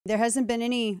There hasn't been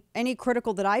any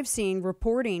critical that I've seen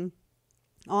reporting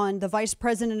on the Vice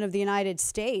President of the United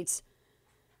States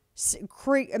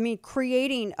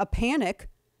creating a panic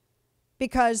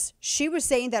because she was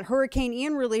saying that Hurricane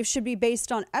Ian relief should be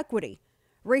based on equity,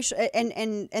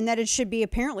 and that it should be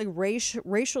apparently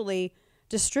racially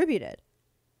distributed,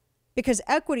 because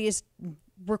equity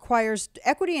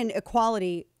and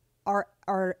equality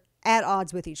are at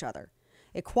odds with each other.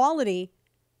 Equality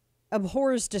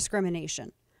abhors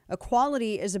discrimination.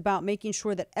 Equality is about making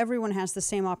sure that everyone has the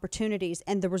same opportunities,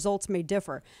 and the results may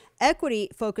differ. Equity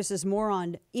focuses more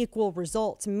on equal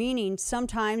results, meaning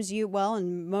sometimes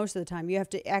and most of the time, you have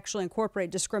to actually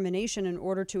incorporate discrimination in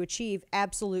order to achieve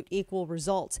absolute equal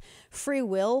results. Free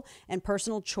will and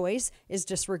personal choice is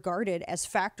disregarded as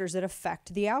factors that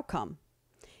affect the outcome.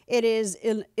 It is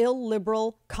an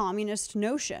illiberal communist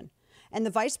notion. And the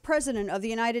Vice President of the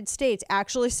United States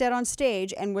actually said on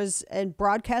stage and was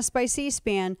broadcast by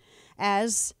C-SPAN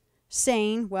as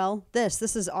saying, well, this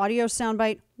is audio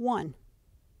soundbite 1.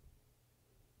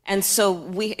 And so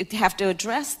we have to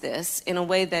address this in a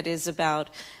way that is about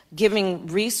giving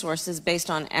resources based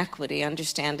on equity,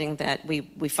 understanding that we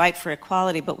fight for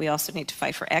equality, but we also need to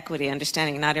fight for equity,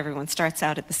 understanding not everyone starts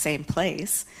out at the same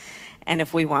place. And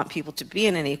if we want people to be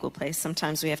in an equal place,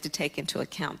 sometimes we have to take into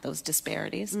account those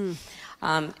disparities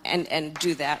and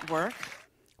do that work.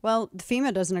 Well,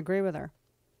 FEMA doesn't agree with her.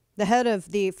 The head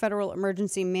of the Federal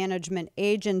Emergency Management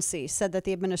Agency said that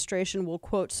the administration will,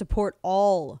 quote, support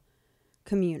all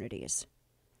communities.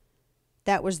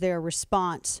 That was their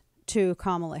response to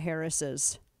Kamala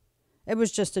Harris's. It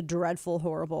was just a dreadful,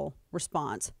 horrible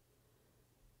response,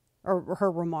 or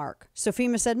her remark. So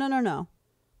FEMA said, no.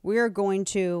 We are going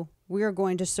to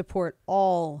support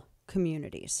all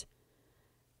communities.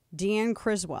 Deanne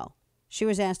Criswell, she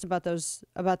was asked about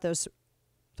the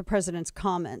president's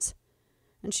comments,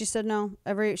 and she said no.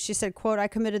 She said, quote, I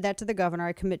committed that to the governor.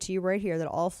 I commit to you right here that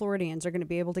all Floridians are going to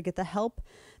be able to get the help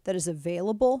that is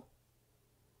available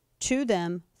to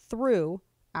them through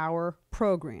our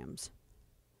programs.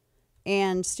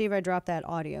 And Steve, I dropped that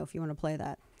audio if you want to play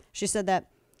that. She said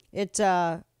that it.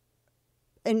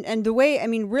 And the way,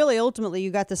 really, ultimately,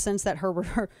 you got the sense that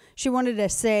she wanted to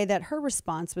say that her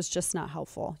response was just not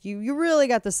helpful. You really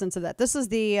got the sense of that. This is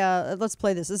let's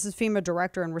play this. This is FEMA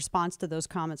director in response to those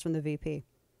comments from the VP.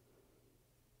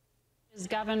 His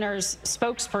governor's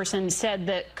spokesperson said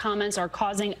that comments are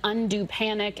causing undue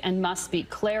panic and must be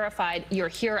clarified. You're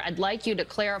here. I'd like you to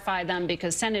clarify them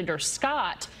because Senator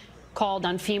Scott called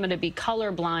on FEMA to be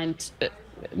colorblind,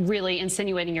 really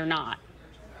insinuating you're not.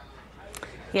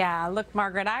 Yeah, look,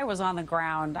 Margaret, I was on the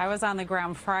ground. I was on the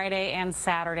ground Friday and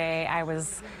Saturday. I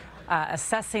was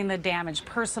assessing the damage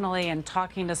personally and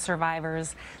talking to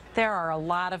survivors. There are a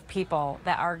lot of people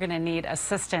that are going to need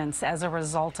assistance as a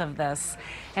result of this.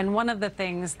 And one of the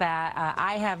things that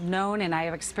I have known and I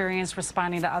have experienced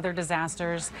responding to other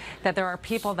disasters, that there are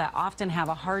people that often have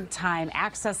a hard time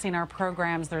accessing our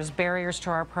programs. There's barriers to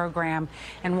our program.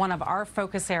 And one of our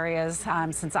focus areas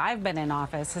since I've been in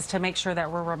office is to make sure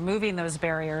that we're removing those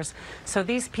barriers so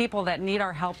these people that need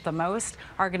our help the most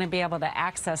are going to be able to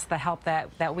access the help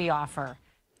that we offer.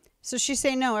 So she's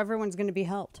saying, no, everyone's going to be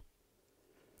helped.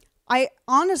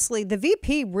 Honestly, the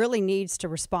VP really needs to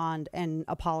respond and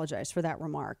apologize for that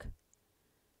remark.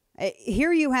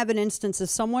 Here you have an instance of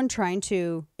someone trying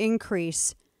to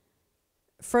increase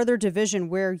further division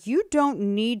where you don't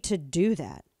need to do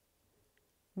that.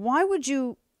 Why would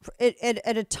you,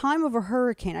 at a time of a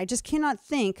hurricane, I just cannot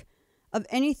think of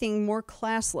anything more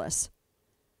classless.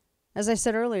 As I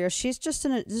said earlier, this is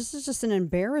just an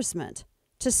embarrassment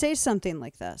to say something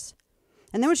like this.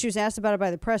 And then when she was asked about it by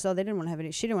the press, she didn't want to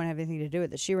have anything to do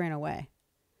with it. She ran away.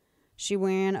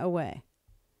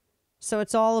 So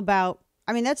it's all about,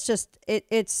 that's just,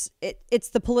 it's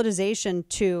the politicization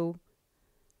to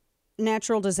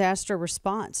natural disaster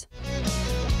response.